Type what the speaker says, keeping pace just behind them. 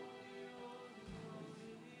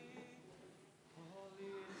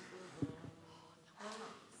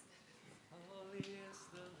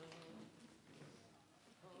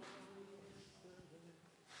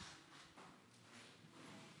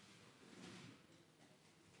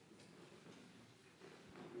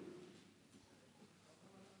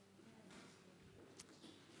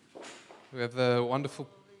We have the wonderful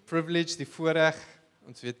privilege, the voorreg,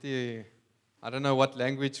 ons weet nie, I don't know what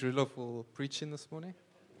language Roelof will preach in this morning.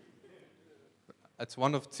 It's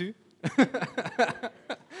one of two.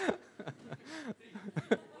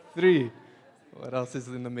 3. What else is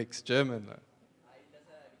in the mix? German.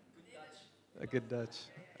 A good Dutch.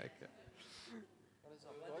 Okay.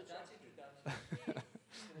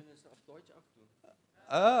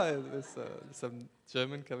 There's some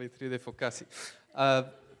German coming through there for Cassie.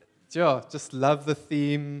 Just love the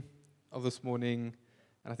theme of this morning,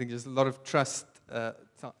 and I think there's a lot of trust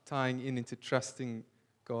tying into trusting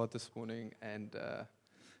God this morning, and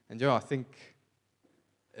I think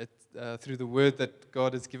it through the word that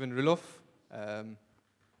God has given Roelof,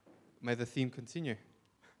 may the theme continue.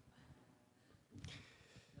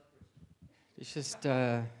 Let's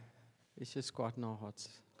just quieten our hearts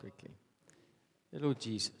quickly. Dear Lord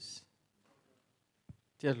Jesus,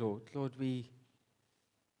 dear Lord,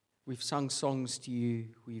 we've sung songs to you,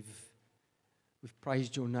 we've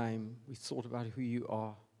praised your name, we've thought about who you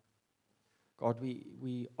are. God,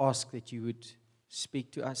 we ask that you would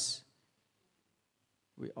speak to us.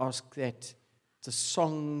 We ask that the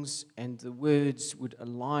songs and the words would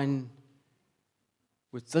align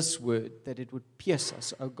with this word, that it would pierce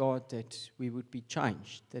us, oh God, that we would be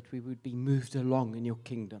changed, that we would be moved along in your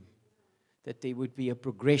kingdom, that there would be a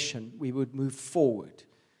progression, we would move forward.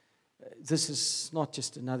 This is not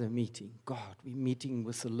just another meeting. God, we're meeting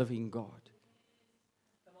with the living God.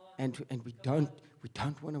 And we don't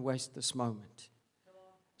want to waste this moment.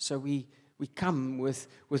 So we come with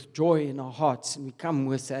joy in our hearts, and we come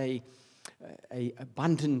with a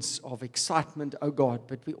abundance of excitement, oh God,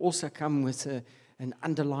 but we also come with an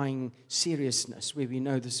underlying seriousness where we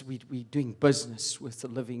know this, we're doing business with the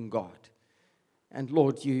living God. And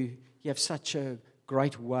Lord, you have such a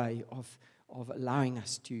great way of allowing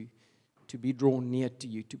us to be drawn near to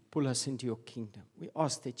you, to pull us into your kingdom. We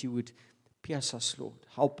ask that you would pierce us, Lord,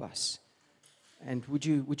 help us. And would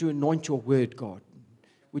you anoint your word, God?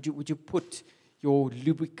 Would you put your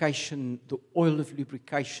lubrication, the oil of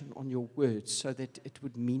lubrication on your words so that it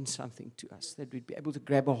would mean something to us, that we'd be able to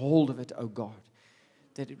grab a hold of it, oh God,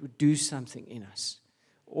 that it would do something in us,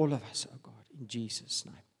 all of us, oh God, in Jesus'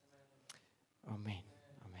 name. Amen.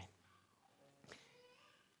 Amen.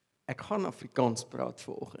 Ek gaan Afrikaans praat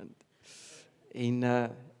vanoggend. En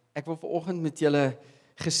ek wil vanoggend met julle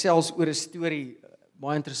gesels oor 'n storie,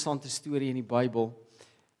 baie interessante storie in die Bybel,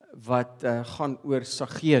 wat gaan oor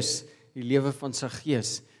Zacchaeus, die lewe van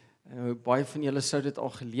Zacchaeus. Baie van julle sou dit al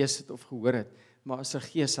gelees het of gehoor het, maar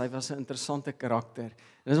Zacchaeus, hy was 'n interessante karakter.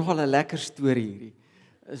 Dit is nogal 'n lekker storie hierdie.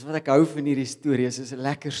 Is wat ek hou van hierdie storie, is 'n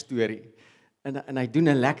lekker storie. En hy doen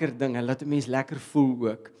 'n lekker ding, hy laat 'n mens lekker voel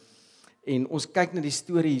ook. En ons kyk na die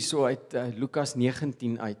storie hierso uit Lukas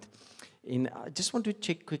 19 uit. And I just want to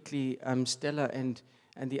check quickly, Stella and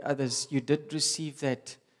the others, you did receive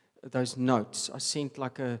those notes. I sent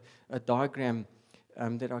like a diagram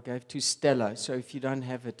that I gave to Stella. So if you don't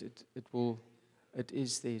have it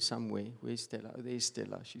is there somewhere. Where's Stella? Oh, there's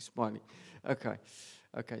Stella. She's smiling. Okay.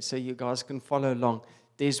 So you guys can follow along.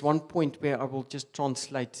 There's one point where I will just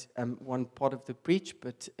translate one part of the preach,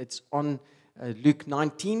 but it's on Luke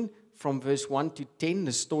 19 from verse 1 to 10,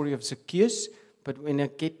 the story of Zacchaeus. But when I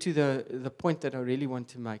get to the point that I really want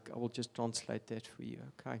to make, I will just translate that for you,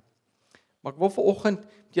 okay? Maar ek wil vanoggend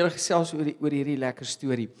met julle gesels oor hierdie lekker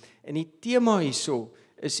storie. En die tema hierso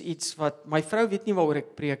is iets wat my vrou weet nie waaroor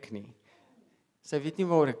ek preek nie. Sy weet nie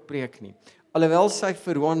waaroor ek preek nie. Alhoewel sy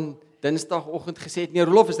vir Juan Dinsdagoggend gesê het, nee,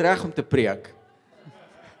 Roelof is reg om te preek.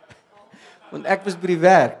 Want ek was by die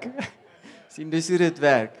werk. Sien, dis hoe dit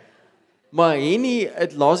werk. Maar Henny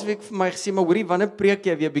het laasweek vir my gesê, maar hoorie, wanneer preek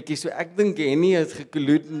jy weer bietjie? So ek dink Henny het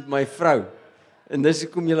gekoloed met my vrou. En dis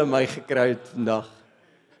hoekom julle my gekry het vandag.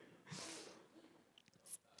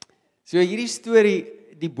 So hierdie storie,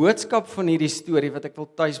 die boodskap van hierdie storie wat ek wil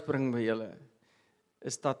tuisbring by julle,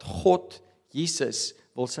 is dat God, Jesus,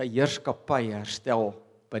 wil sy heerskappy herstel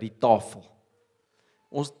by die tafel.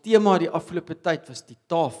 Ons tema die afgelope tyd was die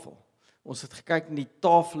tafel. Ons het gekyk na die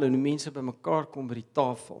tafel en hoe mense bymekaar kom by die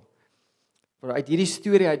tafel. Maar uit hierdie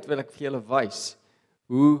storie uit wil ek vir julle wys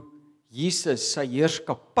hoe Jesus sy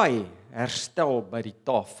heerskappy herstel by die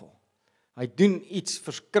tafel. Hy doen iets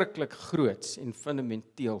verskriklik groots en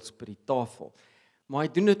fundamenteels by die tafel. Maar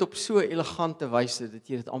hy doen dit op so 'n elegante wyse dat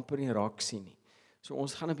jy dit amper nie raak sien nie. So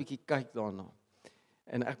ons gaan 'n bietjie kyk daarna.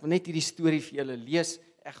 En ek wil net hierdie storie vir julle lees.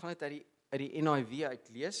 Ek gaan dit uit die NIV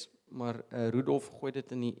uitlees, maar Roelof gooi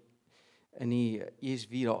dit in die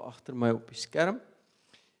ESV daar agter my op die skerm.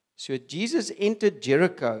 So Jesus entered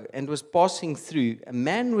Jericho and was passing through. A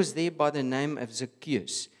man was there by the name of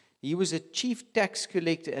Zacchaeus. He was a chief tax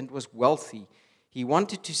collector and was wealthy. He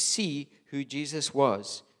wanted to see who Jesus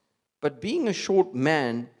was. But being a short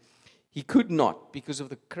man, he could not because of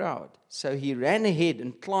the crowd. So he ran ahead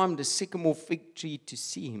and climbed a sycamore fig tree to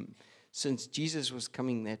see him, since Jesus was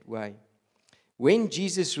coming that way. When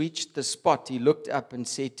Jesus reached the spot, he looked up and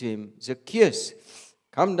said to him, Zacchaeus,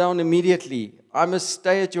 come down immediately. I must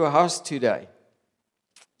stay at your house today.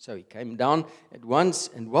 So he came down at once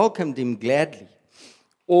and welcomed him gladly.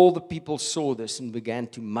 All the people saw this and began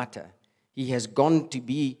to mutter, he has gone to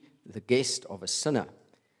be the guest of a sinner.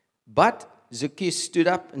 But Zacchaeus stood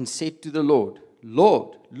up and said to the Lord,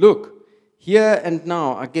 Lord, look, here and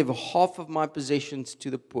now I give half of my possessions to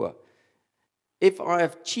the poor. If I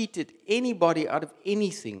have cheated anybody out of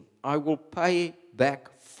anything, I will pay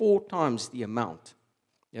back 4 times the amount.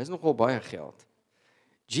 Dis nogal baie geld.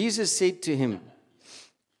 Jesus said to him,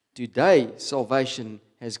 today salvation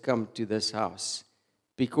has come to this house,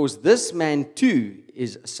 because this man too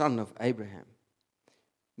is a son of Abraham.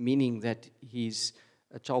 Meaning that he's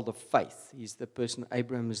a child of faith. He's the person,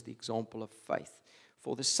 Abraham is the example of faith.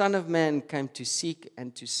 For the Son of Man came to seek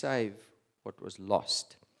and to save what was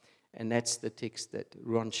lost. And that's the text that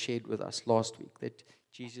Ron shared with us last week, that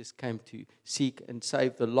Jesus came to seek and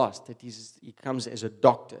save the lost, that he comes as a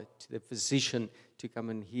doctor, to the physician, to come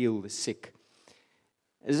and heal the sick.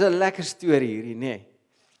 Dit is 'n lekker storie hierdie, nee.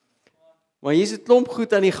 Maar hier's 'n klomp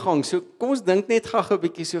goed aan die gang. So kom ons dink net gou 'n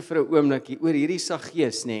bietjie so vir 'n oomblikie oor hierdie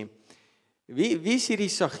Zacchaeus, nee. Wie is hierdie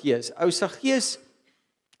Zacchaeus? Ou Zacchaeus,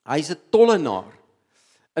 hy's 'n tollenaar.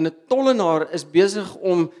 En 'n tollenaar is besig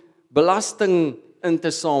om belasting in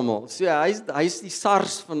te samel. So hy's die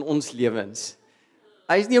SARS van ons lewens.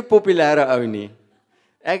 Hy's nie 'n populêre ou nie.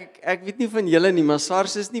 Ek weet nie van julle nie, maar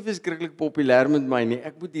SARS is nie verskriklik populêr met my nie.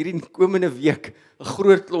 Ek moet hierdie komende week 'n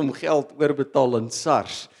groot klomp geld oorbetaal in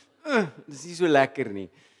SARS. Dis nie so lekker nie.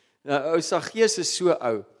 Nou, ou Zacchaeus is so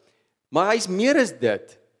ou. Maar hy's meer as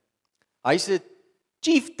dit. Hy's 'n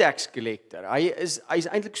chief tax collector. Hy's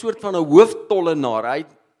eintlik soort van 'n hooftollenaar. Hy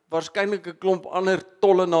het waarskynlik 'n klomp ander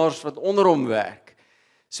tollenaars wat onder hom werk.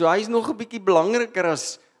 So hy's nog 'n bietjie belangriker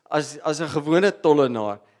as 'n gewone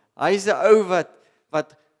tollenaar. Hy's 'n ou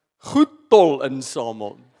wat goed tol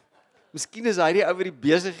insamel. Miskien is hy die ou wat die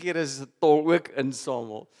besighede se tol ook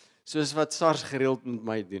insamel, soos wat SARS gereeld met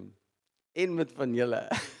my doen en met van julle.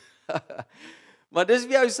 Maar dis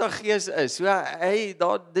wie ou Zacchaeus is. So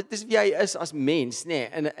dit is wie hy is as mens, nê.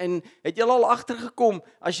 En het jy al agtergekom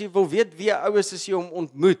as jy wil weet wie 'n ou is as jy hom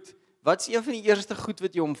ontmoet? Wat is een van die eerste goed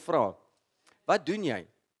wat jy hom vra? Wat doen jy?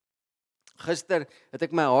 Gister het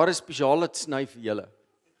ek my hare spesiaal laat sny vir julle,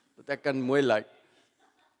 dat ek kan mooi lyk.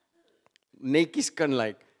 Netjies kan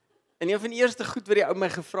lyk. En een van die eerste goed wat die ou my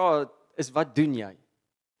gevra het, is wat doen jy?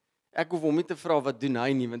 Ek hoef hom nie te vra wat doen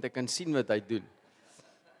hy nie, want ek kan sien wat hy doen.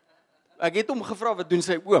 Ek het hom gevra wat doen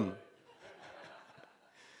sy oom.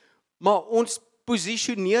 Maar ons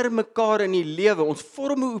posisioneer mekaar in die lewe, ons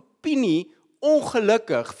vorm 'n opinie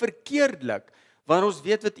ongelukkig, verkeerdelik, wanneer ons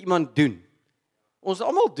weet wat iemand doen. Ons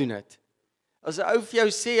almal doen dit. As 'n ou vir jou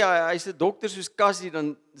sê hy's 'n dokter soos Cassie,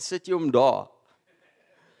 dan sit jy hom daar.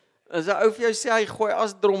 As 'n ou vir jou sê hy gooi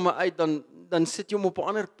asdromme uit, dan sit jy hom op 'n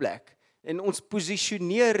ander plek. En ons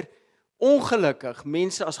posisioneer ongelukkig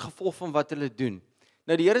mense as gevolg van wat hulle doen.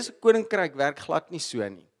 Nou die Here se koninkryk werk glad nie so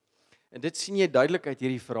nie. En dit sien jy duidelik uit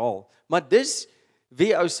hierdie verhaal. Maar dis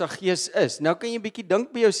wie ou Zacchaeus is. Nou kan jy 'n bietjie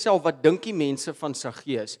dink by jouself, wat dink die mense van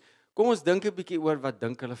Zacchaeus? Kom ons dink 'n bietjie oor wat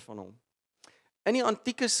dink hulle van hom. In die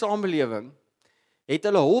antieke samelewing het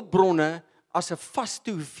hulle hulpbronne as 'n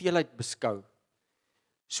vaste hoeveelheid beskou.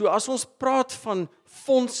 So as ons praat van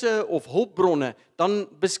fondse of hulpbronne, dan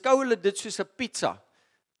beskou hulle dit soos 'n pizza.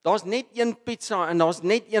 Daar's net een pizza en daar's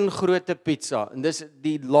net een grootte pizza en dis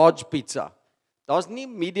die large pizza. Daar's nie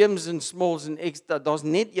mediums en smalls en extra, daar's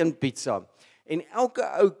net een pizza. En elke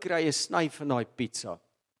ou kry 'n sny van daai pizza.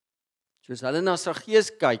 So as hulle na Zacchaeus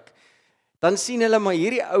kyk, dan sien hulle maar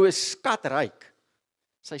hierdie ou is skatryk.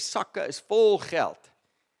 Sy sakke is vol geld.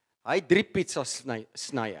 Hy 3 pizza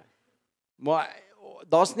snye. Maar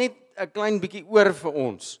daar's net 'n klein bietjie oor vir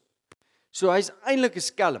ons. So hy's eintlik 'n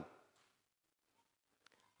skelm.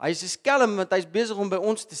 Hy's 'n skelm want hy's besig om by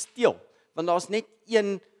ons te steel, want daar's net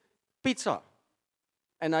een pizza.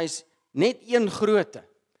 En hy's net een grootte.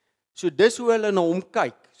 So dis hoe hulle na hom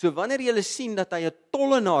kyk. So wanneer jy sien dat hy 'n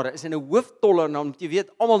tollenaar is en 'n hooftollenaar, moet jy weet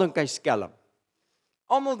almal dink hy skelm.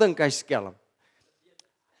 Almal dink hy skelm.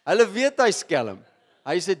 Hulle weet hy skelm.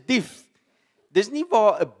 Hy's 'n dief. Dis nie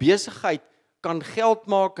waar 'n besigheid kan geld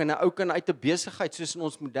maak en 'n ou kan uit 'n besigheid, soos in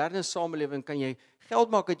ons moderne samelewing, kan jy geld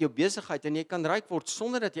maak uit jou besigheid en jy kan ryk word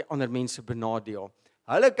sonder dat jy ander mense benadeel.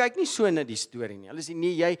 Hulle kyk nie so na die storie nie. Hulle sê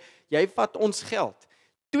nee, jy vat ons geld.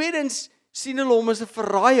 Tweedens sien hulle hom as 'n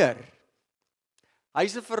verraaier.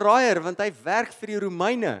 Hy's 'n verraaier want hy werk vir die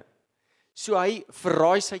Romeine. So hy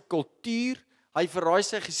verraai sy kultuur, hy verraai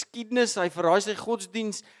sy geskiedenis, hy verraai sy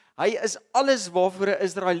godsdiens. Hy is alles waarvoor 'n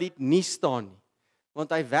Israeliet nie staan nie.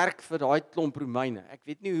 Want hy werk vir daai klomp Romeine. Ek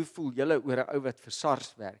weet nie hoe voel julle oor 'n ou wat vir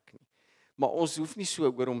SARS werk nie. Maar ons hoef nie so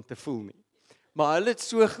oor hom te voel nie. Maar hulle het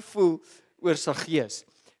so gevoel oor Zacchaeus.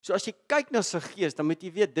 So as jy kyk na Zacchaeus, dan moet jy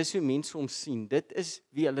weet dis hoe mense hom sien. Dit is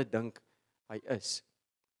wie hulle dink hy is.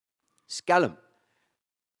 Skelm.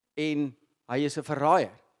 En hy is 'n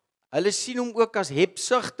verraaier. Hulle sien hom ook as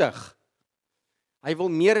hebsugtig. Hy wil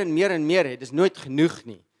meer en meer en meer hê. Dis nooit genoeg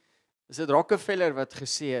nie. Dis dit Rockefeller wat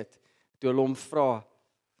gesê het toe hulle hom vra,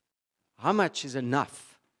 how much is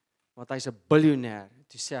enough? Want hy's 'n biljoenêr.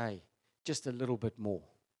 Toe sê hy, just a little bit more.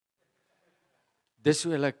 Dis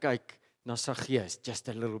hoe hulle kyk na Zacchaeus, just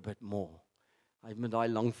a little bit more. Hy met daai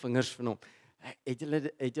lang vingers van hom.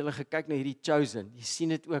 Het julle gekyk na hierdie Chosen? Jy sien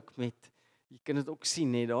dit ook jy kan dit ook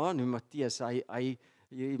sien net daar, nou Matteus,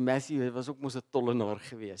 Matthew was ook mos 'n tollenaar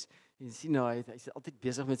geweest. Jy sien hy's altyd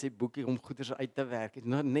besig met sy boekie om goeders uit te werk.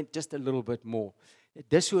 Net just a little bit more.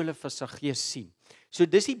 Dis hoe hulle vir Zacchaeus sien. So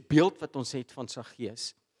dis die beeld wat ons het van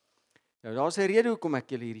Zacchaeus. Nou daar's 'n rede hoekom ek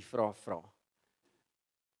julle hierdie vraag vra.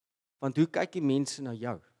 Want hoe kyk die mense na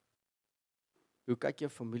jou? Hoe kyk jou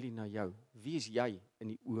familie na jou? Wie is jy in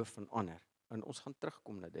die oë van ander? En ons gaan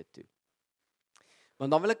terugkom na dit toe.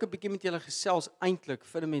 Want dan wil ek 'n bietjie met julle gesels eintlik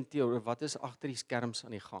fundamenteel oor wat is agter die skerms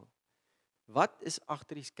aan die gang. Wat is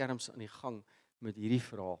agter die skerms aan die gang met hierdie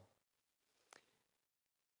verhaal?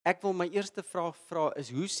 Ek wil my eerste vraag vra is,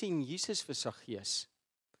 hoe sien Jesus vir Zacchaeus?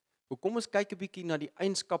 Kom ons kyk 'n bietjie na die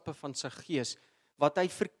eienskappe van Zacchaeus, wat hy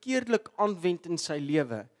verkeerdelik aanwend in sy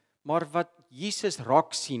lewe, maar wat Jesus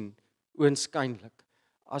raak sien, oënskynlik,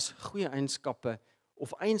 as goeie eienskappe,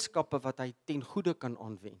 of eienskappe wat hy ten goeie kan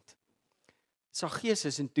aanwend. Zacchaeus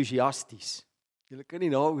is entoesiasties. Julle kan nie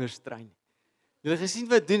daaroor strei nie. Julle gesien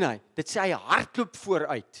wat doen hy? Dit sê hy hardloop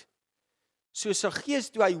vooruit. So Zacchaeus,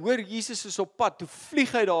 toe hy hoor Jesus is op pad, toe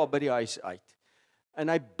vlieg hy daar by die huis uit. En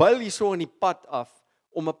hy buil hierso in die pad af,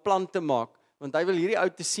 om 'n plan te maak, want hy wil hierdie ou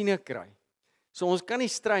te siene kry. So ons kan nie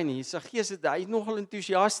strei nie. Zacchaeus hy is nogal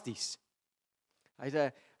entoesiasties. Hy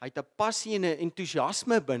het 'n passie en 'n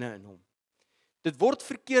entoesiasme binne in hom. Dit word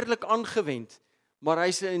verkeerdelik aangewend, maar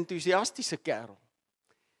hy's 'n entoesiastiese kerel.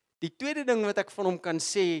 Die tweede ding wat ek van hom kan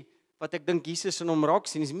sê, wat ek dink Jesus in hom raak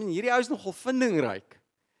sien, is hierdie ou is nogal vindingryk.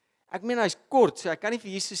 Ek meen hy's kort, so ek kan nie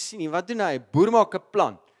vir Jesus sien nie. Wat doen hy? Boer maak 'n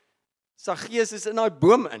plan. Zacchaeus is in daai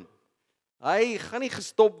boom in. Hy gaan nie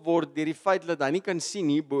gestop word deur die feit dat hy nie kan sien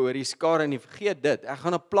hier bo oor die skare nie. Vergeet dit. Ek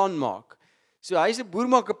gaan 'n plan maak. So hy's 'n boer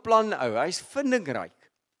maak 'n plan ou. Hy's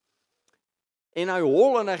vindingryk. En hy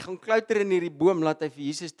hol en hy gaan klouter in hierdie boom laat hy vir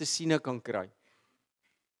Jesus te siene kan kry.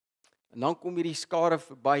 En dan kom hierdie skare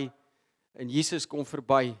verby en Jesus kom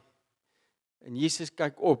verby. En Jesus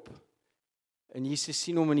kyk op. En Jesus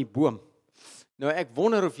sien hom in die boom. Nou ek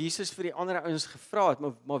wonder of Jesus vir die ander ouens gevra het,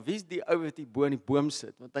 maar wie is die ou wat hier bo in die boom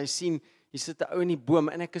sit? Want hy sien, hier sit 'n ou in die boom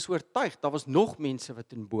en ek is oortuig, daar was nog mense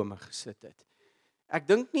wat in bome gesit het. Ek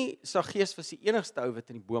dink nie Zacchaeus was die enigste ou wat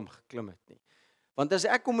in die boom geklim het nie. Want as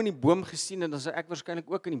ek hom in die boom gesien het, dan sou ek waarskynlik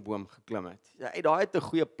ook in die boom geklim het. Hy daai het 'n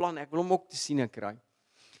goeie plan, ek wil hom ook te siene kry.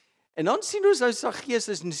 En dan sien ons ou Zacchaeus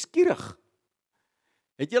is nuuskierig.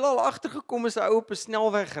 Het julle al agtergekom as 'n ou op 'n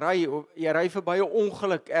snelweg ry, of jy ry verby 'n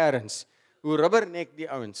ongeluk elders, hoe rubbernek die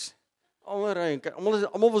ouens.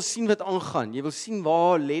 Almal wil sien wat aangaan. Jy wil sien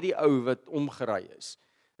waar lê die ou wat omgery is.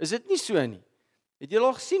 Is dit nie so nie? Het julle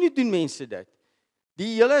al gesien hoe doen mense dit?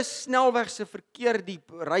 Die hele snelweg se verkeer, die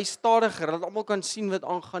ry stadiger, dat almal kan sien wat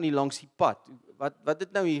aangaan hier langs die pad. Wat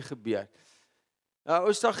het nou hier gebeur? Nou,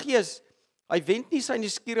 ou Zacchaeus, hy wend nie sy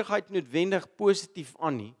nuuskierigheid noodwendig positief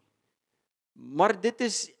aan nie. Maar dit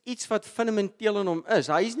is iets wat fundamenteel in hom is.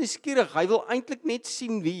 Hy is nuuskierig, hy wil eintlik net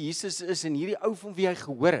sien wie Jesus is en hierdie ou van wie hy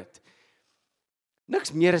gehoor het.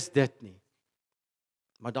 Niks meer is dit nie.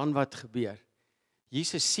 Maar dan wat gebeur?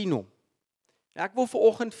 Jesus sien hom. Ek wil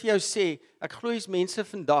vanoggend vir jou sê, ek glo is mense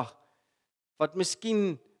vandag wat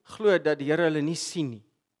miskien glo dat die Here hulle nie sien nie.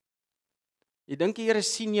 Jy dink die Here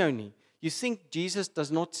sien jou nie. You think Jesus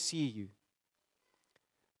does not see you.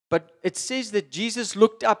 But it says that Jesus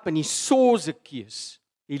looked up and he saw Zacchaeus.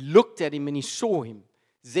 He looked at him and he saw him.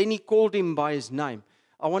 Then he called him by his name.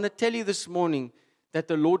 I want to tell you this morning that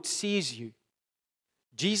the Lord sees you.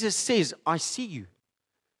 Jesus says, I see you.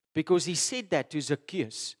 Because he said that to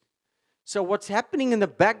Zacchaeus. So what's happening in the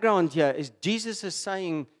background here is Jesus is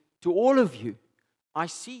saying to all of you, I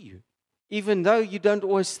see you. Even though you don't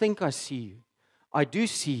always think I see you. I do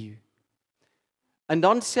see you. En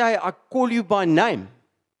dan sê hy, I call you by name.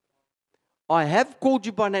 I have called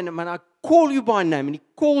you by name, and I call you by name. And he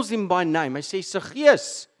calls him by name. Hy sê,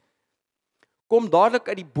 Zacchaeus, kom dadelik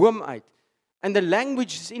uit die boom uit. And the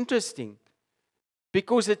language is interesting,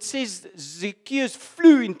 because it says Zacchaeus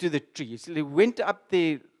flew into the tree. So he went up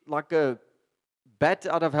there like a bat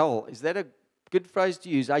out of hell. Is that a good phrase to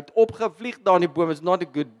use? Hy het opgevlieg daar in die boom. It's not a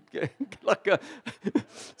good,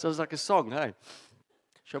 sounds like a song, hey?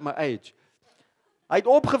 Show my age. Hy het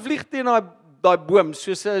opgevlieg teen daai boom,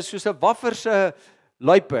 soos 'n waffer se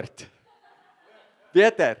luiperd.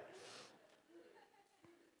 Beter.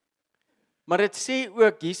 Maar dit sê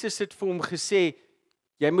ook, Jesus het vir hom gesê,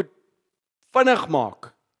 jy moet vinnig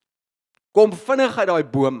maak. Kom vinnig uit daai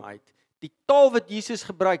boom uit. Die taal wat Jesus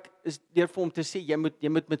gebruik is deur vir hom te sê, jy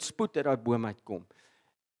moet met spoed uit daai boom uitkom.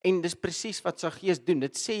 En dis presies wat Zacchaeus doen.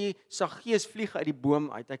 Dit sê, Zacchaeus vlieg uit die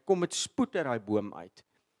boom uit. Hy kom met spoed uit daai boom uit.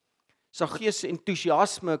 Zacchaeus se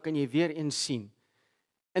entoesiasme kan jy weer eens sien.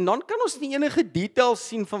 En dan kan ons nie enige details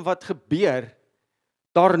sien van wat gebeur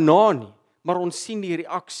daarna nie, maar ons sien die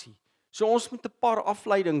reaksie. So ons moet 'n paar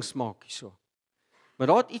afleidings maak hierso. Maar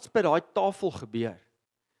daar het iets by daai tafel gebeur.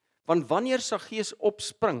 Want wanneer Zacchaeus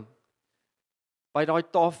opspring by daai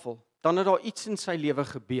tafel, dan het daar iets in sy lewe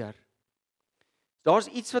gebeur. Daar's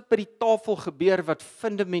iets wat by die tafel gebeur wat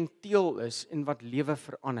fundamenteel is en wat lewe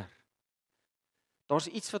verander. Daar's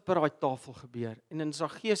iets wat by daai tafel gebeur. En in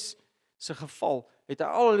Zacchaeus se geval het hy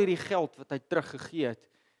al hierdie geld wat hy teruggegee het.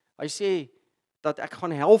 Hy sê dat ek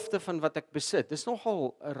gaan helfte van wat ek besit. Dis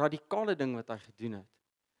nogal 'n radikale ding wat hy gedoen het,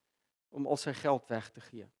 om al sy geld weg te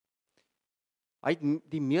gee. Hy het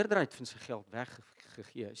die meerderheid van sy geld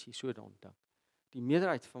weggegee, as jy so daaraan dink. Die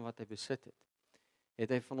meerderheid van wat hy besit het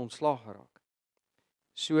hy van ontslaag geraak.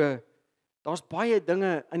 So, daar's baie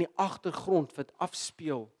dinge in die agtergrond wat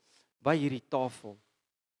afspeel by hierdie tafel.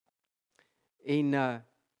 En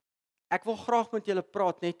ek wil graag met julle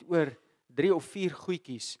praat net oor 3 of 4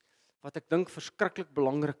 goedjies wat ek dink verskriklik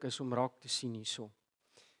belangrik is om raak te sien hierso.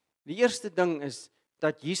 Die eerste ding is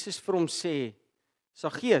dat Jesus vir hom sê,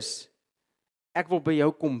 Zacchaeus, ek wil by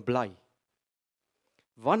jou kom bly.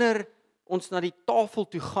 Wanneer ons na die tafel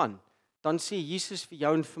toe gaan, dan sê Jesus vir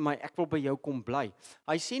jou en vir my, ek wil by jou kom bly.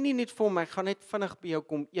 Hy sê nie net vir hom, ek gaan net vinnig by jou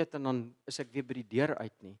kom eet en dan is ek weer by die deur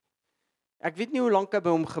uit nie. Ek weet nie hoe lank hy by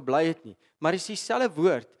hom gebly het nie, maar dis dieselfde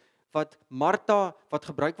woord wat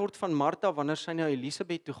gebruik word van Martha wanneer sy na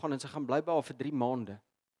Elisabeth toe gaan en sy gaan bly by haar vir 3 maande.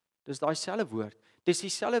 Dis daai selfde woord. Dis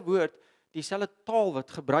dieselfde woord, dieselfde taal wat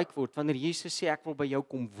gebruik word wanneer Jesus sê ek wil by jou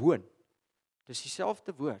kom woon. Dis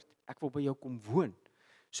dieselfde woord, ek wil by jou kom woon.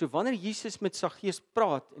 So wanneer Jesus met Zacchaeus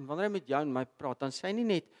praat en wanneer hy met jou en my praat, dan sê hy nie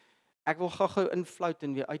net ek wil gou-gou invlout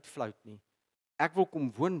en weer uitvlout nie. Ek wil kom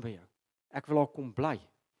woon by jou. Ek wil daar kom bly.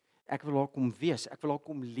 Ek wil daar kom wees. Ek wil daar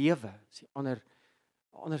kom lewe. Dis 'n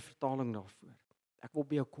ander vertaling daarvoor. Ek wil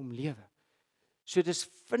by jou kom lewe. So dis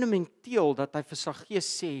fundamenteel dat hy vir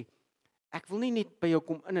Zacchaeus sê, ek wil nie net by jou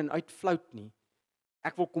kom in en uitvlout nie.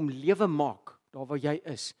 Ek wil kom lewe maak daar waar jy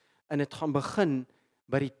is. En dit gaan begin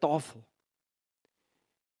by die tafel.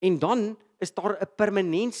 En dan is daar 'n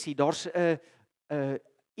permanensie, daar's 'n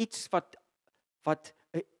iets wat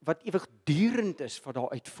ewigdurend is wat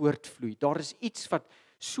daaruit voortvloei. Daar is iets wat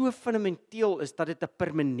so fundamenteel is dat dit 'n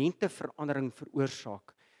permanente verandering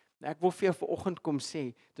veroorsaak. Nou, ek wil vir jou vanoggend kom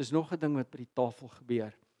sê, dis nog 'n ding wat by die tafel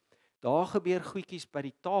gebeur. Daar gebeur goedjies by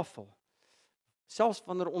die tafel. Selfs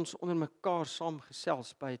wanneer ons onder mekaar saam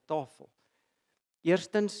gesels by 'n tafel.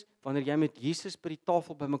 Eerstens, wanneer jy met Jesus by die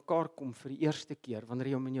tafel by mekaar kom vir die eerste keer, wanneer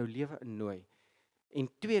jy hom in jou lewe innooi. En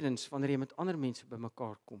tweedens, wanneer jy met ander mense by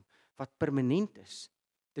mekaar kom, wat permanent is.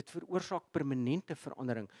 Dit veroorsaak permanente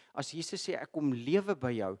verandering. As Jesus sê, ek kom lewe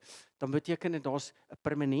by jou, dan beteken dit, daar's 'n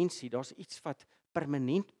permanensie, daar's iets wat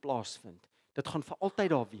permanent plaasvind. Dit gaan vir altyd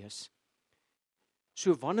daar wees.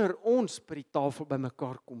 So wanneer ons by die tafel by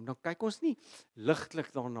mekaar kom, dan kyk ons nie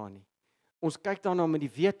ligtelik daarna nie. Ons kyk daarna met die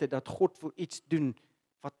wete dat God wil iets doen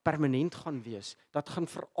wat permanent gaan wees. Dat gaan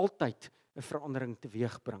vir altyd 'n verandering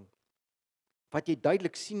teweegbring. Wat jy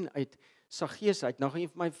duidelik sien uit Zacchaeus uit. Nou gaan jy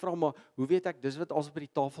vir my vra, maar hoe weet ek dis wat als by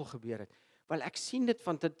die tafel gebeur het? Wel, ek sien dit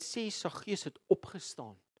want dit sê Zacchaeus het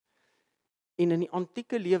opgestaan. En in die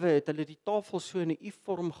antieke lewe het hulle die tafel so in 'n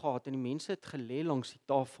U-vorm gehad en die mense het gelê langs die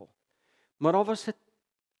tafel. Maar daar was 'n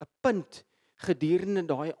punt gedurende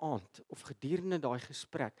daai aand of gedurende daai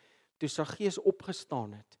gesprek toe Zacchaeus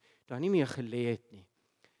opgestaan het, toe hy nie meer gelê het nie.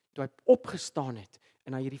 Toe hy opgestaan het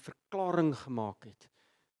en hy hierdie verklaring gemaak het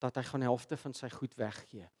dat hy gaan helfte van sy goed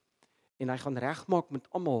weggee. En hy gaan regmaak met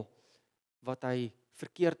almal wat hy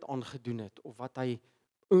verkeerd aangedoen het of wat hy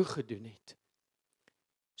ongedoen het.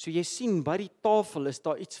 So jy sien, by die tafel is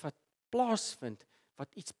daar iets wat plaasvind, wat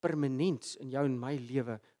iets permanents in jou en my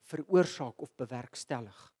lewe veroorsaak of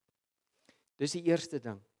bewerkstellig. Dis die eerste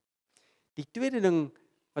ding. Die tweede ding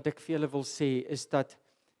wat ek vir julle wil sê, is dat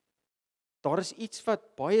daar is iets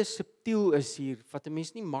wat baie subtiel is hier, wat 'n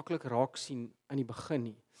mens nie maklik raak sien in die begin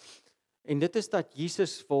nie. En dit is dat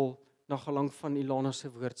Jesus wil, na gelang van Ilana se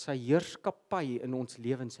woord, sy heerskappy in ons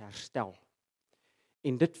lewens herstel.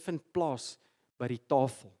 En dit vind plaas by die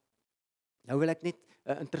tafel. Nou wil ek net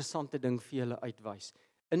 'n interessante ding vir julle uitwys.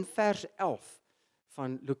 In vers 11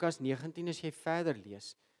 van Lukas 19, as jy verder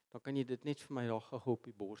lees, dan kan jy dit net vir my daar gou op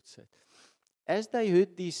die bord sit. As they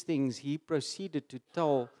heard these things, he proceeded to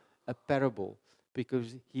tell a parable,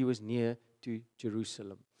 because he was near to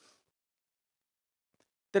Jerusalem.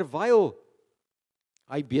 Terwyl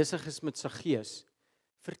hy besig is met Zacchaeus,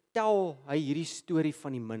 vertel hy hierdie storie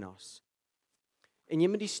van die minnas. En jy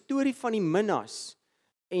moet die storie van die minnas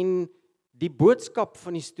en die boodskap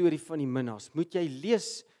van die storie van die minnas moet jy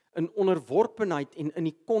lees in onderworpenheid en in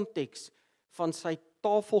die konteks van sy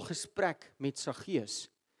tafelgesprek met Zacchaeus.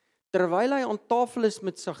 Terwyl hy aan tafel is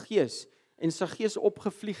met Zacchaeus en Zacchaeus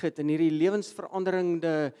opgevlieg het en hierdie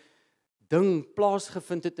lewensveranderende ding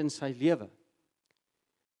plaasgevind het in sy lewe,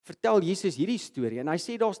 vertel Jesus hierdie storie en hy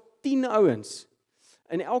sê daar's 10 ouens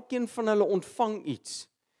en elkeen van hulle ontvang iets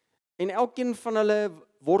en elkeen van hulle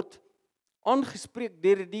word aangespreek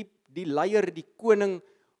deur die leier, die koning,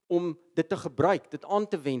 om dit te gebruik, dit aan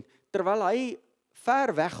te wend, terwyl hy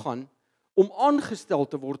ver weggaan om aangestel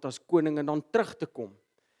te word as koning en dan terug te kom.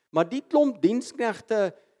 Maar die klomp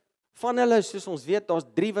diensknegte van hulle, soos ons weet, daar's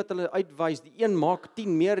 3 wat hulle uitwys, die een maak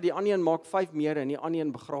 10 meer, die ander een maak 5 meer en die ander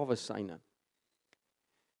een begrawe syne.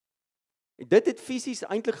 Dit het fisies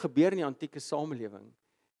eintlik gebeur in die antieke samelewing.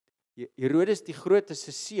 Herodes die Grote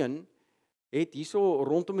se seun het hierso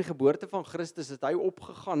rondom die geboorte van Christus, het hy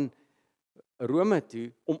opgegaan Rome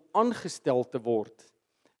toe om aangestel te word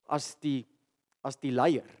as die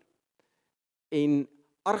leier. En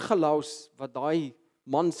Archelaus, wat daai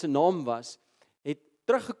man se naam was, het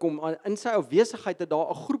teruggekom. In sy afwesigheid het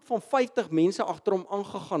daar 'n groep van 50 mense agter hom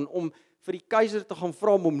aangegaan om vir die keiser te gaan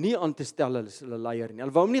vra om hom nie aan te stel as hulle leier nie.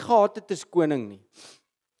 Hulle wou hom nie gehad het as koning nie.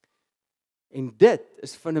 En dit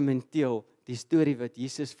is fundamenteel die storie wat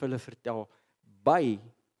Jesus vir hulle vertel by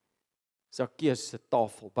Zacchaeus se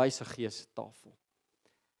tafel, by Zacchaeus se tafel.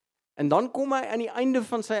 En dan kom hy aan die einde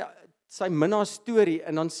van sy minna storie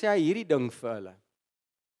en dan sê hy hierdie ding vir hulle.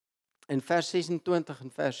 In vers 26 en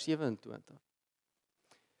vers 27.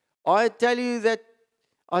 I tell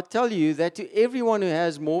you that to everyone who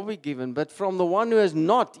has more will be given, but from the one who has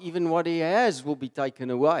not, even what he has will be taken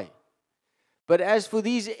away. But as for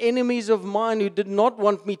these enemies of mine who did not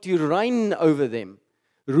want me to reign over them,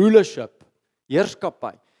 rulership,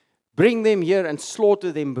 heerskappy, bring them here and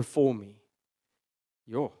slaughter them before me.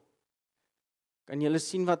 Jo, kan julle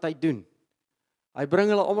sien wat hy doen? Hy bring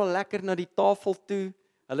hulle almal lekker na die tafel toe,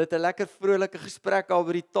 hulle het 'n lekker vrolike gesprek al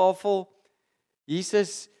by die tafel.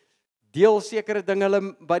 Jesus deel sekere dinge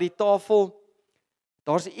hulle by die tafel.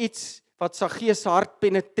 Daar's iets wat Zacchaeus se hart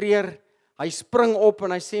penetreer. Hy spring op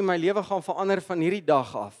en hy sê my lewe gaan verander van hierdie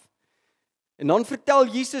dag af. En dan vertel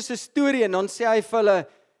Jesus 'n storie en dan sê hy vir hulle,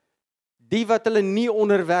 die wat hulle nie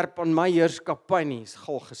onderwerp aan my heerskappy nie,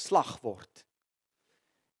 sal geslag word.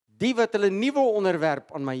 Die wat hulle nie wil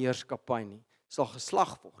onderwerp aan my heerskappy nie, sal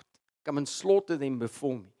geslag word. Come and slaughter them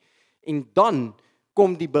before me. En dan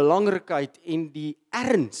kom die belangrikheid en die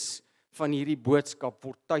erns van hierdie boodskap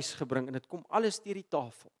word tuisgebring en dit kom alles deur die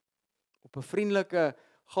tafel. Op 'n vriendelike,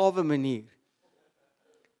 gawe manier.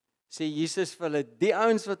 Sê Jesus vir hulle, die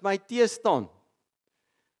ouens wat my teestaan,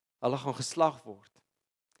 hulle gaan geslag word.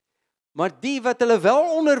 Maar die wat hulle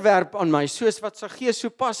wel onderwerp aan my, soos wat Zacchaeus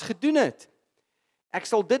sopas gedoen het, ek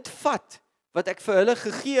sal dit vat wat ek vir hulle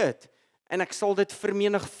gegee het en ek sal dit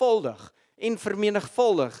vermenigvuldig en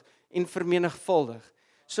vermenigvuldig en vermenigvuldig.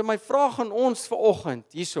 So my vraag aan ons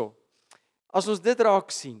vanoggend hierso, as ons dit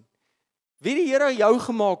raak sien, wie die Here jou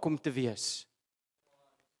gemaak om te wees?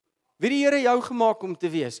 Wie die Here jou gemaak om te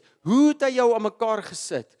wees? Hoe het hy jou aan mekaar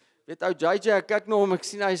gesit? Weet ou JJ, ek kyk na hom, ek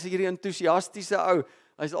sien hy is hierdie entoesiastiese ou.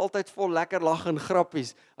 Hy's altyd vol lekker lag en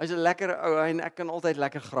grappies. Hy's 'n lekker ou en ek kan altyd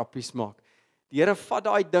lekker grappies maak. Die Here vat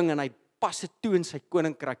daai ding en hy pas dit toe in sy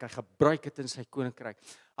koninkryk. Hy gebruik dit in sy koninkryk.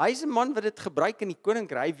 Hy's 'n man wat dit gebruik in die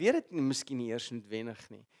koninkryk. Hy weet dit miskien nie eers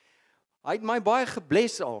noodwendig nie. Hy het my baie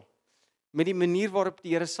gebless al met die manier waarop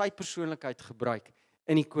die Here sy persoonlikheid gebruik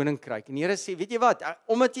in die koninkryk. En die Here sê, weet jy wat,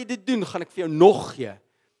 omdat jy dit doen, gaan ek vir jou nog gee.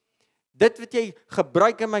 Dit wat jy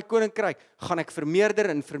gebruik in my koninkryk, gaan ek vermeerder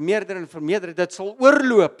en vermeerder en vermeerder. Dit sal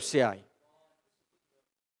oorloop, sê hy.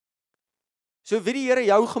 So wie die Here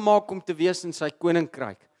jou gemaak om te wees in sy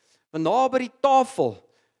koninkryk. Want daar by die tafel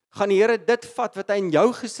gaan die Here dit vat wat hy in jou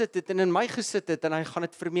gesit het en in my gesit het en hy gaan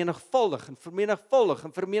dit vermenigvuldig en vermenigvuldig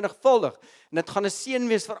en vermenigvuldig en dit gaan 'n seën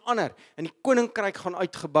wees vir ander en die koninkryk gaan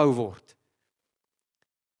uitgebou word.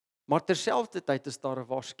 Maar terselfdertyd is daar 'n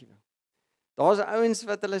waarskuwing. Daar's ouens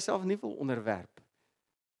wat hulle self nie wil onderwerp.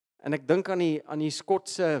 En ek dink aan die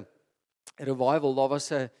Skotse revival,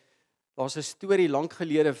 daar's 'n storie lank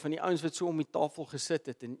gelede van die ouens wat so om die tafel gesit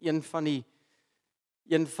het en een van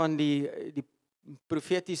die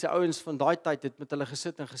profetiese ouens van daai tyd het met hulle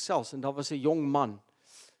gesit en gesels en daar was 'n jong man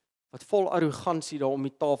wat vol arrogansie daar om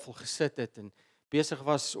die tafel gesit het en besig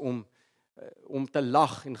was om te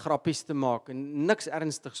lag en grappies te maak en niks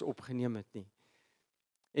ernstigs opgeneem het nie.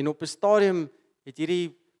 En op 'n stadium het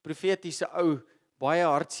hierdie profetiese ou baie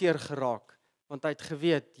hartseer geraak want hy het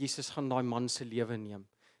geweet Jesus gaan daai man se lewe neem.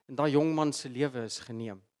 En daai jong man se lewe is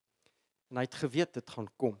geneem. En hy het geweet dit gaan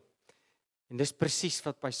kom. En dis presies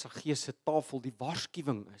wat by Zacchaeus se tafel die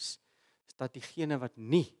waarskuwing is dat diegene wat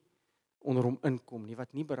nie onder hom inkom nie,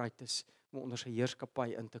 wat nie bereid is om onder sy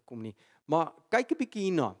heerskappy in te kom nie. Maar kyk 'n bietjie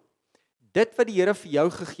hierna. Dit wat die Here vir jou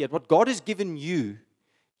gegee het, what God has given you,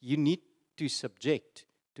 you need to subject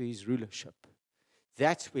to his rulership.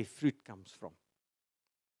 That's where fruit comes from.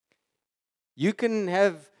 You can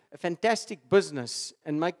have a fantastic business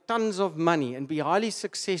and make tons of money and be highly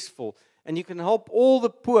successful and you can help all the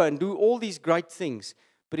poor and do all these great things.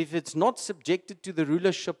 But if it's not subjected to the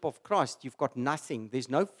rulership of Christ, you've got nothing. There's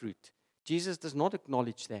no fruit. Jesus does not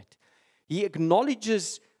acknowledge that. He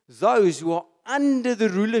acknowledges those who are under the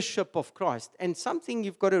rulership of Christ. And something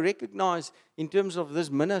you've got to recognize in terms of this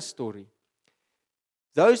Minna story.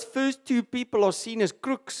 Those first two people are seen as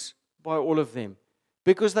crooks by all of them.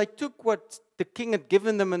 Because they took what the king had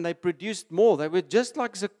given them and they produced more. They were just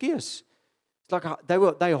like Zacchaeus. It's like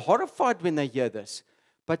they're horrified when they hear this.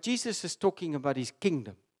 But Jesus is talking about his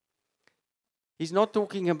kingdom. He's not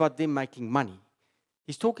talking about them making money.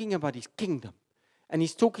 He's talking about his kingdom. And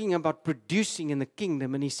he's talking about producing in the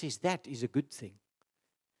kingdom. And he says that is a good thing.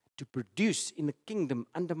 To produce in the kingdom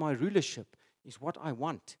under my rulership is what I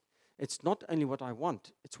want. It's not only what I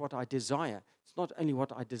want, it's what I desire. It's not only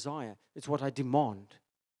what I desire, it's what I demand.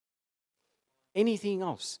 Anything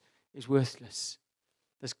else is worthless.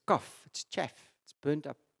 It's kaf, it's chaff, it's burnt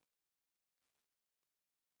up.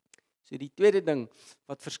 So die tweede ding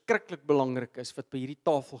wat verskriklik belangrik is wat by hierdie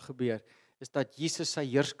tafel gebeur, is dat Jesus sy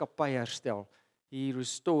heerskappy herstel. He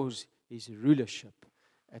restores his rulership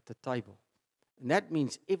at the table. And that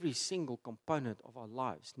means every single component of our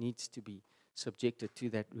lives needs to be subjected to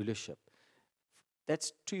that rulership.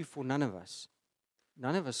 That's true for none of us.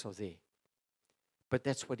 None of us are there. But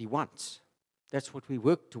that's what he wants. That's what we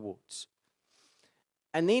work towards.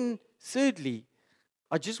 And then, thirdly,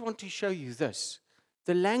 I just want to show you this.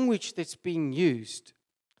 The language that's being used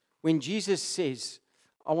when Jesus says,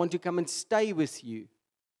 I want to come and stay with you.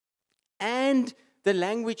 And the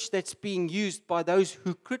language that's being used by those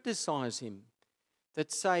who criticize him,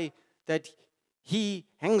 that say that he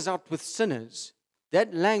hangs out with sinners.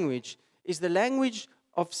 That language is the language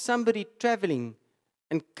of somebody traveling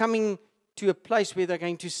and coming to a place where they're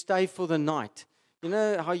going to stay for the night. You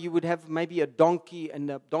know how you would have maybe a donkey, and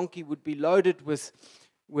the donkey would be loaded with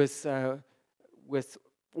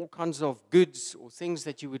all kinds of goods or things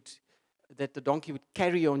that the donkey would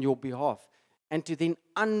carry on your behalf, and to then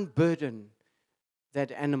unburden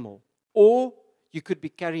that animal. Or you could be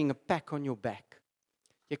carrying a pack on your back.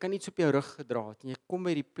 Jy kan iets op jou rug gedra het en jy kom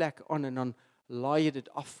by die plek aan en dan laai jy dit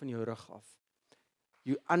af van jou rug af.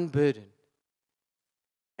 You unburden.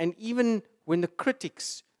 And even when the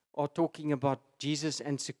critics are talking about Jesus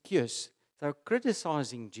and Zacchaeus, they're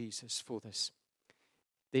criticizing Jesus for this.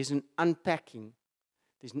 There's an unpacking.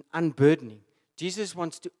 There's an unburdening. Jesus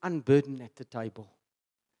wants to unburden at the table.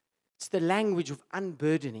 It's the language of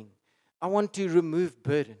unburdening. I want to remove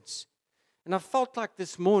burdens. And I felt like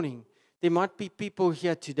this morning, there might be people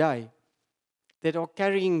here today that are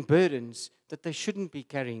carrying burdens that they shouldn't be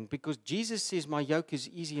carrying, because Jesus says, my yoke is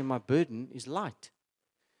easy and my burden is light.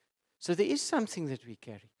 So there is something that we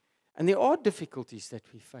carry. And there are difficulties that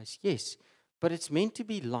we face, yes, but it's meant to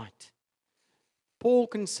be light. Paul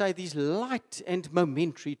can say these light and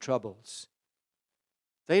momentary troubles,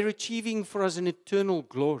 they're achieving for us an eternal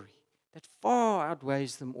glory that far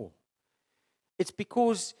outweighs them all. It's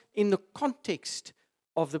because in the context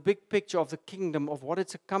of the big picture of the kingdom, of what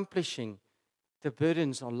it's accomplishing, the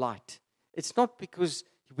burdens are light. It's not because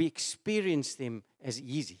we experience them as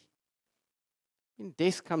easy. When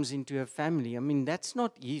death comes into a family, that's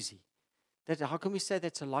not easy. How can we say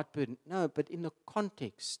that's a light burden? No, but in the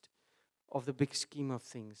context of the big scheme of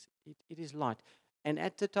things, It is light. And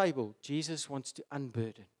at the table, Jesus wants to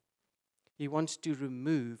unburden. He wants to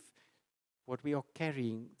remove what we are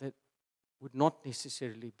carrying that would not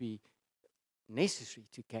necessarily be necessary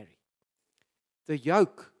to carry. The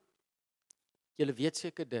yoke, julle weet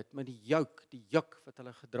seker dit, maar die juk wat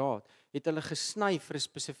hulle gedra het hulle gesny vir 'n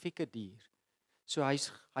spesifieke dier. So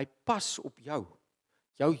hy pas op jou.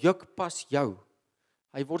 Jou juk pas jou.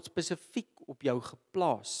 Hy word spesifiek op jou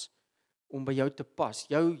geplaas om by jou te pas.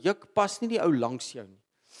 Jou juk pas nie die ou langs jou nie.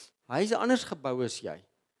 Hy is anders gebou as jy.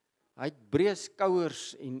 Hy het breë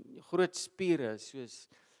skouers en groot spiere soos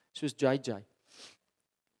JJ.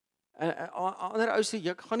 'n ander ou se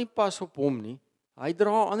juk gaan nie pas op hom nie. Hy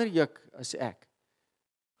dra 'n ander juk as ek.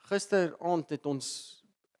 Gisteraand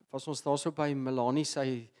was ons daarso by Melanie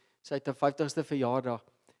sy 50ste verjaardag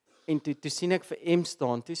en toe sien ek vir M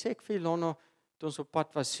staan. Toe sê ek vir Ilana toe ons op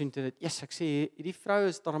pad was soontoe dit. Yes, ek sê hierdie vrou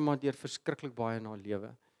is dan maar deur verskriklik baie in haar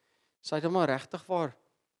lewe. Sy het hom maar regtig waar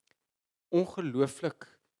ongelooflik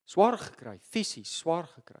swaar gekry, fisies swaar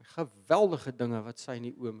gekry. Geweldige dinge wat sy in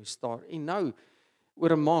die oë moes staar. En nou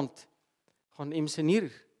oor 'n maand gaan M se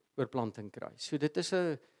nieroorplanting kry. So dit is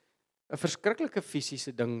 'n verskriklike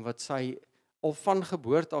fisiese ding wat sy al van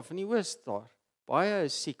geboorte af in die oë staar. Baie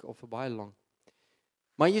is siek of vir baie lank.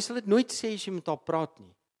 Maar jy sal dit nooit sê as jy met haar praat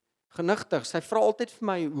nie. Genigtig, sy vra altyd vir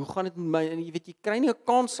my, hoe gaan dit met my? En jy weet, jy kry nie 'n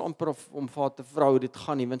kans amper om vir haar te vra hoe dit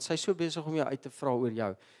gaan nie, want sy is so besig om jou uit te vra oor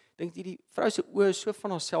jou. Dink jy die vrou se oë is so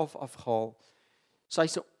van haarself afgehaal. Sy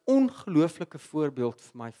is 'n ongelooflike voorbeeld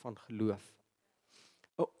vir my van geloof.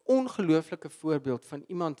 'n Ongelooflike voorbeeld van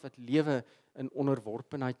iemand wat lewe in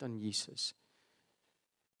onderworpenheid aan Jesus.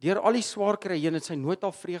 Deur al die swaar kry heen het sy nooit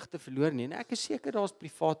haar vreugde verloor nie. En ek is seker daar's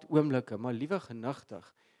privaat oomblikke, maar liewe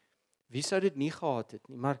genigtig. Wie sou dit nie gehad het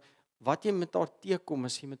nie? Maar wat jy met haar teekom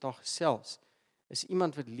as jy met haar gesels, is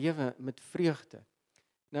iemand wat lewe met vreugde.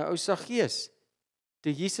 Nou ou Zacchaeus,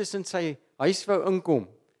 toe Jesus in sy huis wou inkom,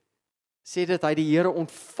 sê dat hy die Here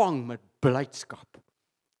ontvang met blydskap.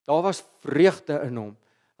 Daar was vreugde in hom.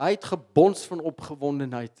 Hy het gebons van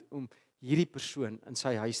opgewondenheid om hierdie persoon in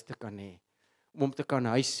sy huis te kan hê, om hom te kan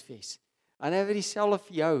huisves. En hy wil dieselfde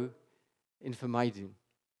vir jou en vir my doen.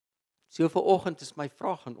 So vanoggend is my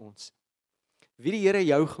vraag aan ons. Wie die Here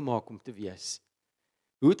jou gemaak om te wees?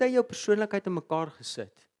 Hoe het hy jou persoonlikheid in mekaar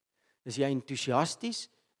gesit? Is jy entoesiasties?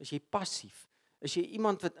 Is jy passief? Is jy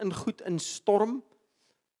iemand wat in goed instorm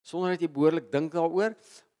sonder dat jy behoorlik dink daaroor?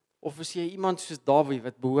 Of is jy iemand soos Dawid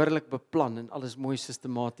wat behoorlik beplan en alles mooi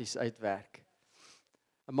sistematies uitwerk?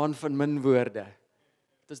 'n Man van min woorde.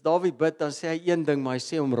 As Dawid bid, dan sê hy een ding, maar hy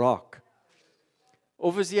sê hom raak.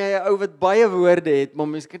 Of is jy 'n ou wat baie woorde het, maar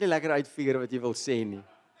mens kan nie lekker uitfigure wat jy wil sê nie.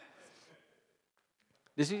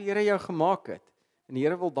 Dis hoe die Here jou gemaak het. En die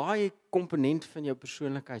Here wil daai komponent van jou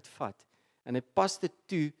persoonlikheid vat. En hy pas dit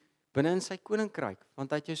toe binne in sy koninkryk,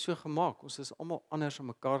 want hy het jou so gemaak. Ons is almal anders aan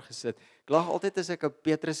mekaar gesit. Ek lag altyd as ek op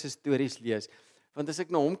Petrus se stories lees, want as ek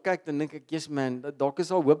na hom kyk, dan dink ek, yes man, dalk is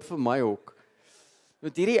daar hoop vir my ook.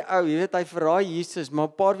 Met hierdie ou, jy weet, hy verraai Jesus, maar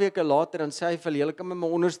 'n paar weke later dan sê hy vir julle kan my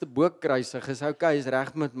onderste bo kruisig, is okay, is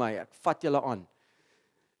reg met my, ek vat julle aan.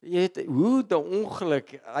 Jy weet, hoe die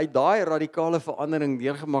ongeluk, hy daai radikale verandering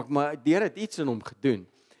deurgemaak, maar deur het iets in hom gedoen.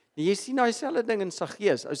 En jy sien daai selfde ding in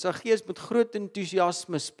Zacchaeus. Zacchaeus met groot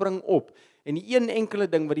entoesiasme spring op, en die een enkele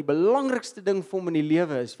ding wat die belangrikste ding vir hom in die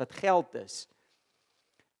lewe is, wat geld is,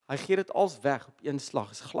 hy gee dit als weg op een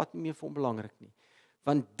slag, is glad nie meer vir hom belangrik nie.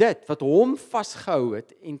 Want dit wat hom vasgehou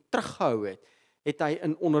het en teruggehou het, het hy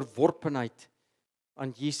in onderworpenheid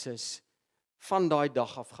aan Jesus van daai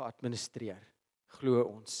dag af geadministreer, glo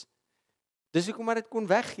ons. Dis hoekom hy dit kon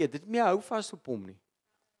weggee, dit nie hou vas op hom nie.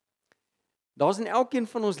 Daar's in elkeen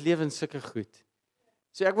van ons lewens sulke goed.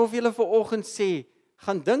 So ek wil vir julle vanoggend sê,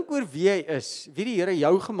 gaan dink oor wie jy is, wie die Here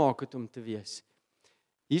jou gemaak het om te wees.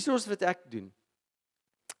 Hier is wat ek doen.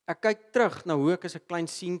 Ek kyk terug na hoe ek as 'n klein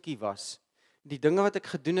seentjie was. Die dinge wat ek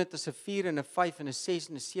gedoen het as 'n 4 en 'n 5 en 'n 6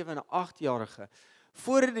 en 'n 7 en 'n 8-jarige,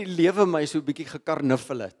 voordat die lewe my so 'n bietjie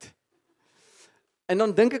gekarniffel het. En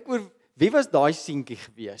dan dink ek oor, wie was daai seentjie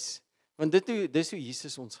gewees? Want dis hoe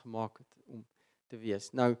Jesus ons gemaak het om te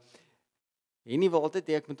wees. Nou, Henny wil altyd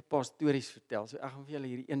hê ek moet 'n paar stories vertel, so ek gaan vir julle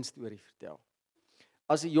hierdie een storie vertel.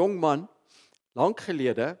 As 'n jong man, lank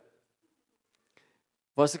gelede,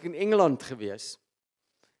 was ek in Engeland gewees.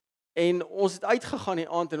 En ons het uitgegaan die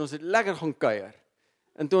aand en ons het lekker gaan kuier.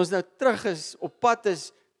 En toe ons nou terug is, op pad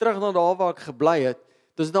is, terug na daar waar ek gebly het,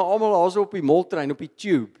 toe is nou almal daar so op die moltrein, op die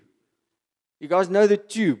tube. You guys know the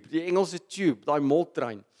tube, die Engelse tube, daai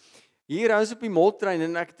moltrein. Hier is op die moltrein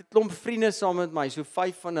en ek het 'n klomp vriende saam met my, so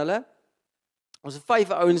 5 van hulle. Ons is 5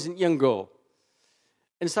 ouens en 1 girl.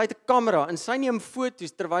 En sy het 'n kamera en sy neem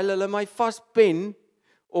foto's terwyl hulle my vaspen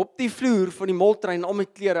op die vloer van die moltrein al my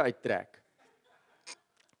klere uittrek.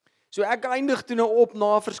 So ek eindig toe nou op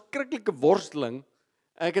na 'n verskriklike worsteling.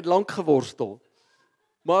 Ek het lank geworstel.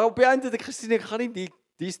 Maar op die einde het ek gesien ek gaan nie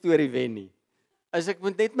die storie wen nie. As ek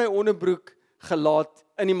moet net my onderbroek gelaat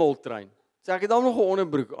in die moltrein. So ek het dan nog 'n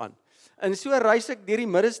onderbroek aan. En so reis ek deur die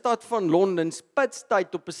middestad van Londen,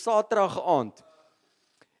 spitstyd op 'n Saterdag aand.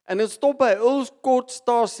 En ons stop by Earls Court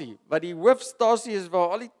stasie, wat die hoofstasie is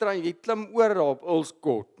waar al die trein, jy klim oor daar op Earls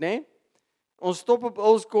Court, né? Nee? Ons stop op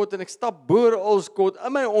Earls Court en ek stap bo Earls Court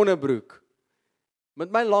in my onderbroek.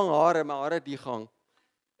 Met my lang hare, my hare die gang.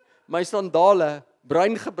 My sandale,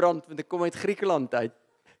 bruin gebrand, want ek kom uit Griekeland uit.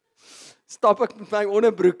 Stap ek met my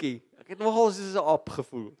onderbroekie. Ek het nogal soos 'n aap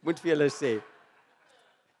gevoel, moet vir julle sê.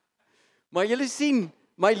 Maar julle sien,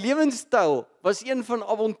 my lewenstyl was een van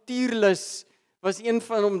avontuurlus, was een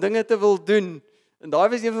van om dinge te wil doen. En daai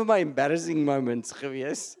was een van my embarrassing moments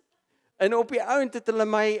gewees. En op die ount het hulle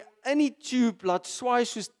my in die tube laat swaai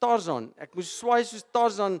soos Tarzan. Ek moes swaai soos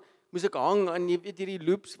Tarzan, moes ek hang aan, jy weet hierdie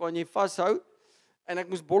loops waarin jy vashou. En ek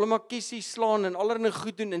moes bollemakkies slaan en allerlei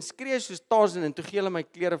goed doen en skree soos Tarzan en toe gee hulle my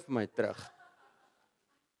klere vir my terug.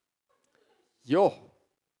 Jo.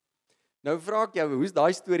 Nou vra ek jou, hoe's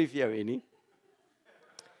daai storie vir jou, Henny?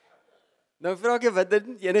 Nou vra ek jou, wat het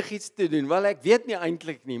enigiets te doen? Wel, ek weet nie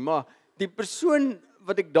eintlik nie, maar die persoon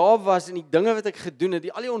wat ek daar was en die dinge wat ek gedoen het,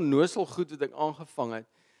 al die onnosel goed wat ek aangevang het,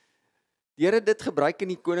 die Here het dit gebruik in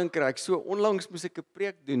die koninkryk. So onlangs moes ek 'n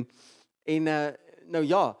preek doen en nou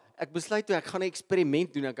ja, ek besluit toe ek gaan 'n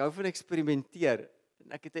eksperiment doen. Ek hou van eksperimenteer.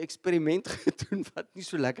 En ek het 'n eksperiment gedoen wat nie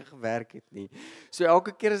so lekker gewerk het nie. So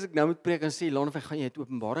elke keer as ek nou moet preek, dan sê Roelof, gaan jy uit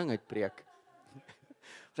Openbaring uitpreek?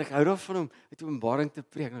 Ek hou daarvan om uit Openbaring te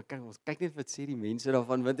preek. Dan kyk net wat sê die mense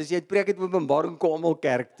daarvan, want as jy uitpreek uit Openbaring, kom almal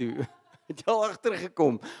kerk toe. Het jy al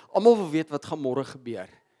agtergekom? Almal wil weet wat gaan môre gebeur.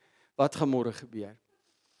 Wat gaan môre gebeur?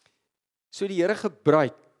 So die Here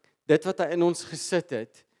gebruik dit wat hy in ons gesit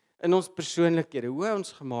het, in ons persoonlikhede, hoe hy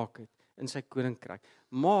ons gemaak het in sy koninkryk.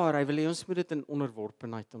 Maar hy wil hê ons moet dit in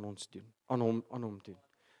onderworpenheid aan ons doen, aan hom doen.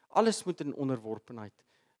 Alles moet in onderworpenheid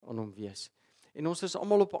aan hom wees. En ons is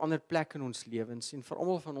almal op 'n ander plek in ons lewens en vir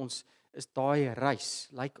almal van ons is daai reis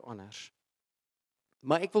lyk anders.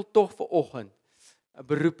 Maar ek wil tog vir oggend 'n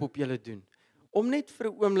beroep op julle doen om net vir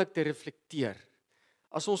 'n oomblik te reflekteer.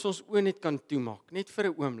 As ons oë net kan toemaak, net vir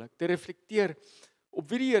 'n oomblik te reflekteer op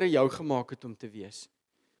wie die Here jou gemaak het om te wees.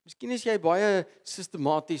 Miskien is jy baie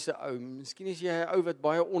sistematiese ou, miskien is jy 'n ou wat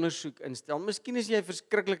baie ondersoek instel, miskien is jy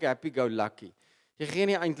verskriklik happy-go-lucky. Jy gee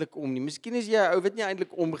nie eintlik om nie. Miskien is jy 'n ou wat nie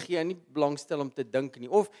eintlik omgee en nie belangstel om te dink nie,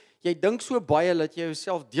 of jy dink so baie dat jy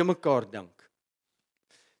jouself de mekaar dink.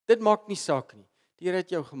 Dit maak nie saak nie. Die Here het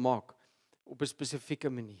jou gemaak op 'n spesifieke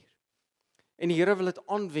manier. En die Here wil dit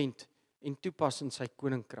aanwend en toepas in sy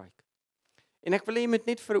koninkryk. En ek wil hê jy moet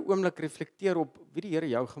net vir 'n oomblik reflekteer op wie die Here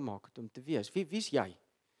jou gemaak het om te wees. Wie's jy?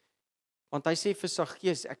 Want hy sê vir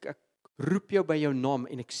Zacchaeus, ek roep jou by jou naam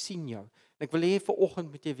en ek sien jou. En ek wil hê vir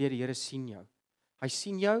oggend moet jy weer die Here sien jou. Hy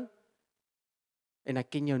sien jou en hy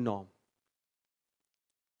ken jou naam.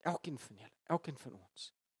 Elkeen van julle, elkeen van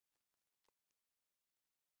ons.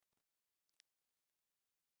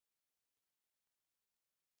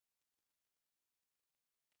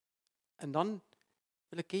 En dan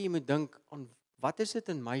wil ek hê jy moet dink aan wat is dit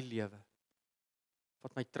in my lewe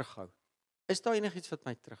wat my terughou? Is daar enigiets wat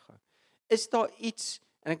my terughou? Is daar iets,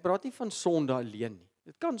 en ek praat nie van sonde alleen nie.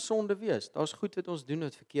 Dit kan sonde wees. Daar's goed wat ons doen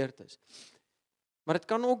wat verkeerd is. Maar dit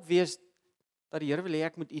kan ook wees dat die Here wil hê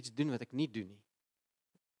ek moet iets doen wat ek nie doen nie.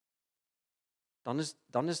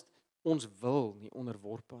 Dan is ons wil nie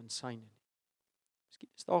onderworpe aan syne nie. Miskien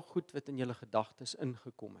is daar goed wat in julle gedagtes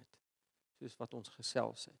ingekom het, soos wat ons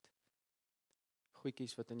gesels het.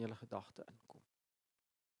 Goedjies wat in julle gedagte inkom.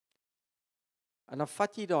 En dan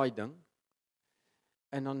vat jy daai ding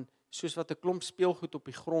en dan soos wat 'n klomp speelgoed op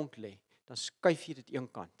die grond lê, dan skuif jy dit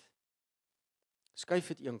een kant. Skuif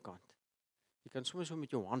dit een kant. Jy kan soms so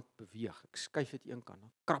met jou hand beweeg. Ek skuif dit een kant,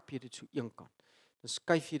 dan krap jy dit so een kant. Dan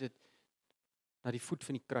skuif jy dit na die voet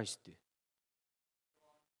van die kruis toe.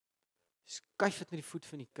 Skuif dit na die voet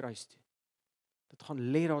van die kruis toe. Dit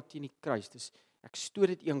gaan lê daar teen die kruis. Dis ek stoot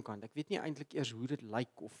dit een kant. Ek weet nie eintlik eers hoe dit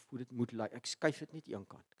lyk of hoe dit moet lyk. Ek skuif dit net een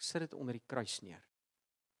kant. Ek sit dit onder die kruis neer.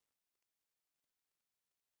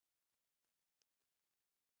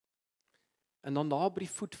 En dan daar by die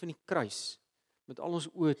voet van die kruis, met al ons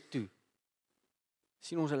oë toe,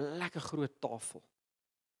 sien ons 'n lekker groot tafel.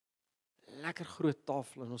 Lekker groot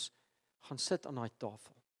tafel en ons gaan sit aan daai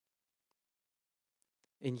tafel.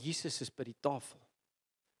 En Jesus is by die tafel.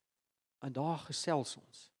 En daar gesels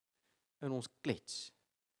ons. En ons klets.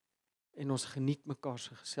 en ons geniet mekaar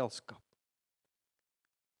se geselskap.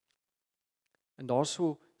 En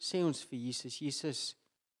daarso sê ons vir Jesus,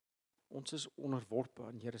 ons is onderworpe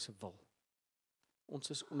aan Here se wil. Ons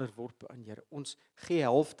is onderworpe aan Here. Ons gee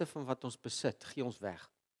helfte van wat ons besit, gee ons weg.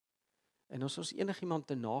 En as ons enigiemand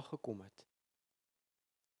te nagekom het,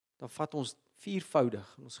 dan vat ons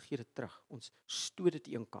viervoudig en ons gee dit terug. Ons stoot dit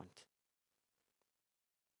een kant.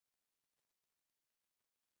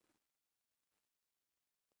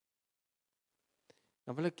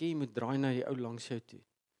 Dan wil ek hê jy moet draai na die ou langs jou toe,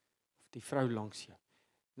 of die vrou langs jou.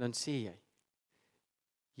 En dan sê jy,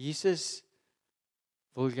 Jesus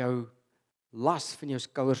wil jou las van jou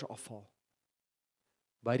skouers afhaal,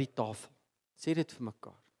 by die tafel. Sê dit vir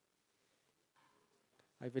mekaar.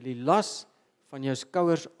 Hy wil die las van jou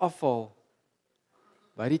skouers afhaal,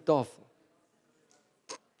 by die tafel.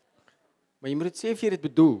 Maar jy moet dit sê of jy dit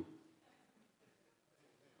bedoel.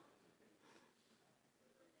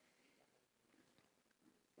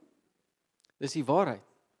 Dis die waarheid.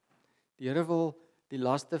 Die Here wil die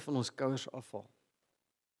laste van ons skouers afhaal.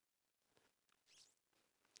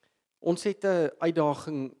 Ons het 'n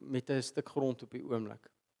uitdaging met 'n stuk grond op die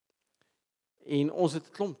oomblik. En ons het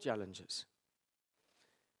 'n klomp challenges.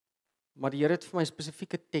 Maar die Here het vir my 'n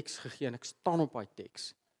spesifieke teks gegee en ek staan op daai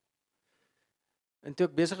teks. En toe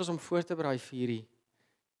ek besig is om voor te berei vir hierdie,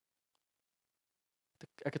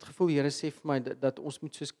 ek het gevoel die Here sê vir my dat ons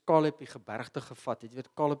moet soos Caleb die gebergte gevat het. Jy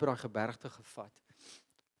weet, Caleb het daai gebergte gevat.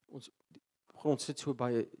 Ons grond sit so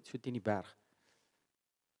teen die berg.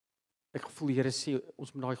 Ek gevoel die Here sê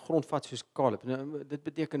ons moet daai grond vat soos Caleb. Nou, dit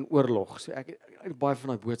beteken oorlog. So ek het baie van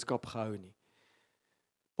daai boodskap gehou nie.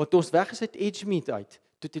 Want ons weg is uit Edgemead uit,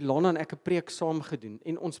 toe die Lana en ek 'n preek saam gedoen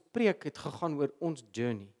en ons preek het gegaan oor ons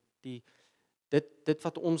journey. Dit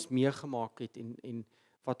wat ons meegemaak het en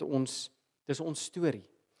wat dis ons storie.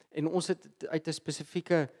 En ons het uit 'n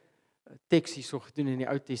spesifieke teks hierso gedoen in die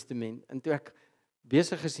Ou Testament. En toe ek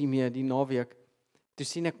besig is hiermee die naweek, toe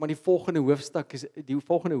sien ek maar die volgende hoofstuk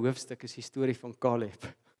is die storie van Caleb.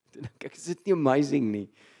 Toe dink ek, is dit nie amazing nie?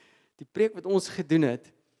 Die preek wat ons gedoen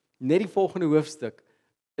het, net die volgende hoofstuk,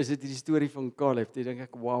 is dit die storie van Caleb. Toe dink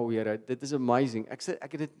ek, wow Here, dit is amazing. Ek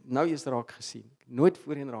het dit nou eers raak gesien. Nooit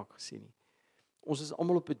voorheen raak gesien nie. Ons is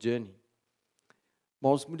almal op 'n journey.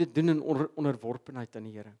 Maar ons moet dit doen in onderworpenheid aan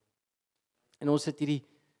die Here. En ons het hierdie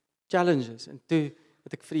challenges. En toe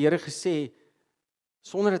het ek vir die Here gesê,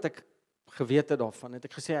 sonder dat ek geweet het daarvan, het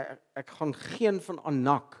ek gesê, ek gaan geen van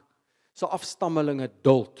Anak se afstammelinge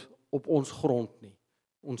duld op ons grond nie.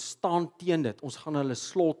 Ons staan teen dit, ons gaan hulle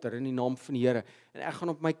slaughter in die naam van die Here. En ek gaan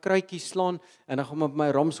op my kruitjie slaan, en ek gaan op my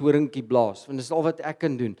ramshoringkie blaas, want dis al wat ek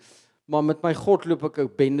kan doen. Maar met my God loop ek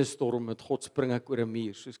 'n bendestorm, met God spring ek oor 'n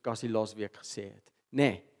muur, soos Cassie laas week gesê het.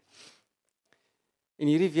 Nee. En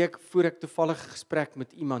hierdie week voer ek toevallig 'n gesprek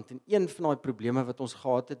met iemand, en een van daai probleme wat ons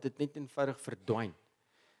gehad het, dit net eenvoudig verdwyn.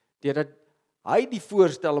 Deurdat hy die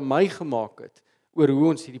voorstel aan my gemaak het, oor hoe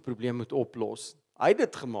ons hierdie probleem moet oplos. Hy het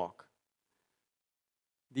dit gemaak.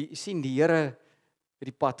 Die Here het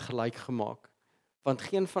die pad gelyk gemaak. Want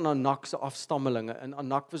geen van Anak se afstammelinge, en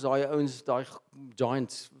Anak was daai ouens, daai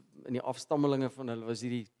giants, in die afstammelinge van hulle was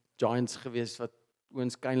hierdie giants gewees, wat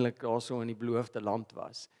oënskynlik daarso in die beloofde land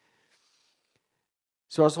was.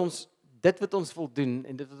 So as ons, dit wat ons wil doen,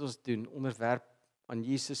 en dit wat ons doen, onderwerp aan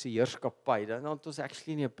Jesus se heerskappy, dan het ons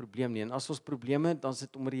actually nie 'n probleem nie. En as ons probleme het, dan is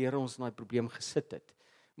dit omdat die Here ons in daai probleem gesit het,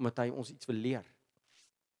 omdat hy ons iets wil leer.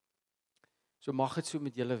 So mag dit so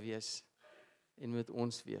met julle wees, en met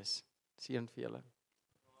ons wees. Seën vir julle.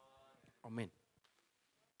 Amen.